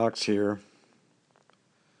Fox here.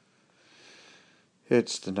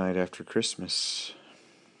 It's the night after Christmas,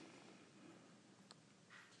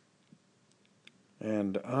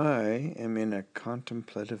 and I am in a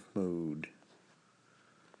contemplative mood,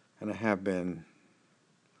 and I have been.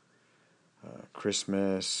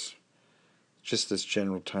 Christmas, just this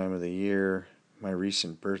general time of the year, my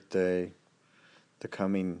recent birthday, the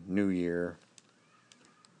coming New Year.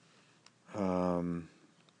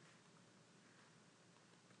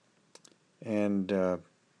 And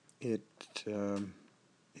it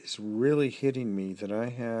is really hitting me that I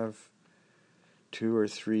have 2 or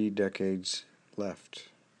 3 decades left.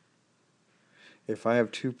 If I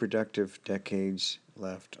have 2 productive decades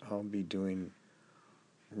left, I'll be doing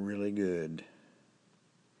really good.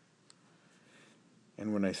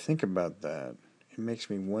 And when I think about that, it makes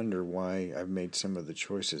me wonder why I've made some of the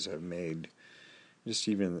choices I've made, just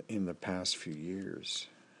even in the past few years.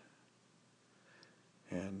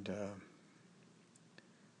 And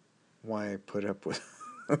why I put up with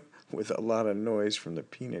with a lot of noise from the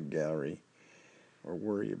peanut gallery or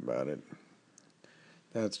worry about it.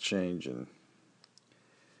 That's changing.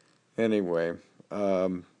 Anyway,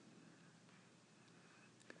 but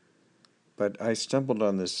I stumbled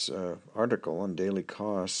on this article on Daily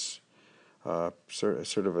Kos,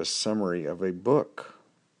 sort of a summary of a book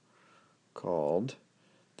called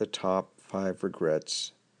The Top 5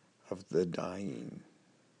 Regrets of the Dying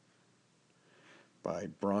by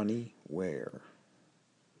Bronnie Ware.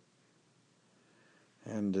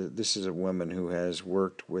 And this is a woman who has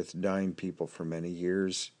worked with dying people for many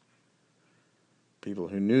years, people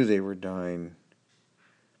who knew they were dying,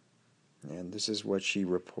 and this is what she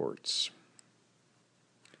reports.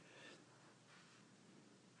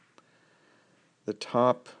 The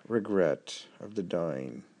top regret of the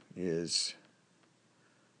dying is,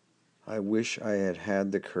 I wish I had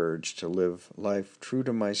had the courage to live life true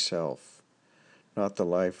to myself, not the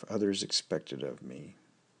life others expected of me.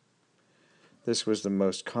 This was the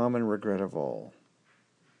most common regret of all.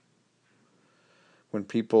 When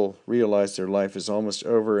people realize their life is almost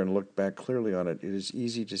over and look back clearly on it, it is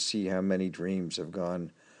easy to see how many dreams have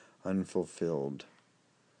gone unfulfilled.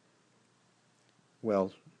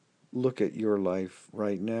 Well, look at your life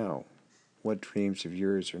right now. What dreams of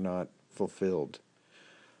yours are not fulfilled?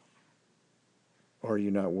 Or are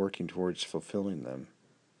you not working towards fulfilling them?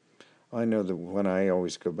 I know that when I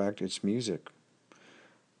always go back to, it's music.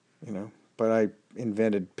 But I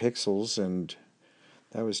invented Pixels, and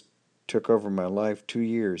that took over my life. 2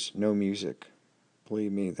 years, no music.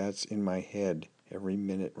 Believe me, that's in my head every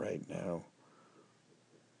minute right now.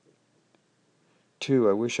 2,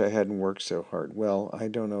 I wish I hadn't worked so hard. Well, I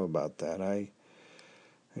don't know about that. I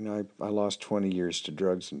lost 20 years to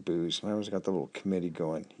drugs and booze, and I always got the little committee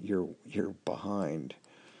going, you're behind.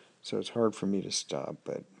 So it's hard for me to stop,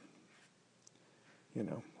 but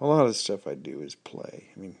a lot of the stuff I do is play.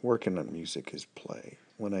 Working on music is play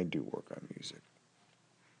when I do work on music.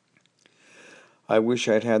 I wish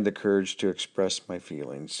I'd had the courage to express my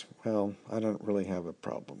feelings. Well, I don't really have a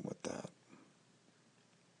problem with that.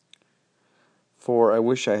 4, I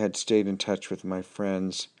wish I had stayed in touch with my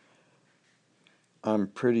friends. I'm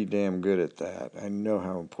pretty damn good at that. I know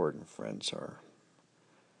how important friends are.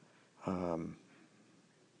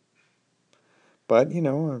 But,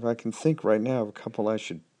 if I can think right now of a couple I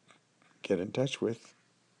should get in touch with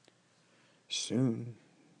soon,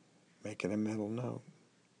 making a mental note.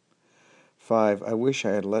 5, I wish I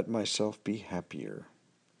had let myself be happier.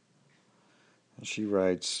 And she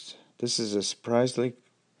writes, this is a surprisingly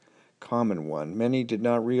common one. Many did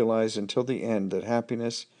not realize until the end that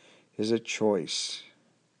happiness is a choice.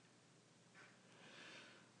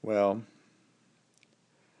 Well,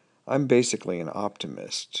 I'm basically an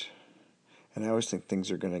optimist, and I always think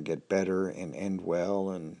things are going to get better and end well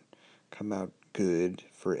and come out good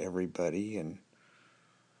for everybody, and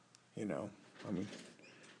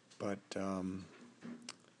but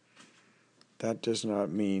that does not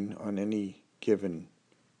mean on any given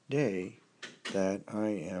day that I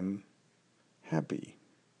am happy.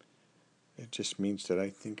 It just means that I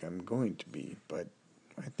think I'm going to be, but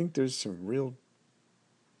I think there's some real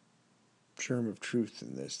germ of truth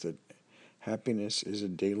in this, that happiness is a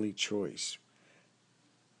daily choice.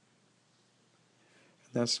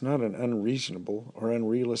 That's not an unreasonable or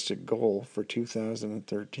unrealistic goal for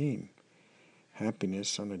 2013.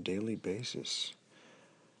 Happiness on a daily basis.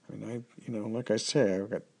 Like I say, I've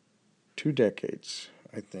got 2 decades,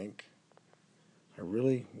 I think. I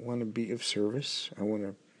really want to be of service. I want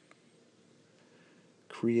to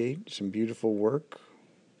create some beautiful work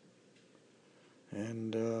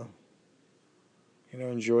and,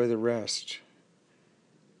 enjoy the rest,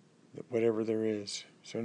 whatever there is.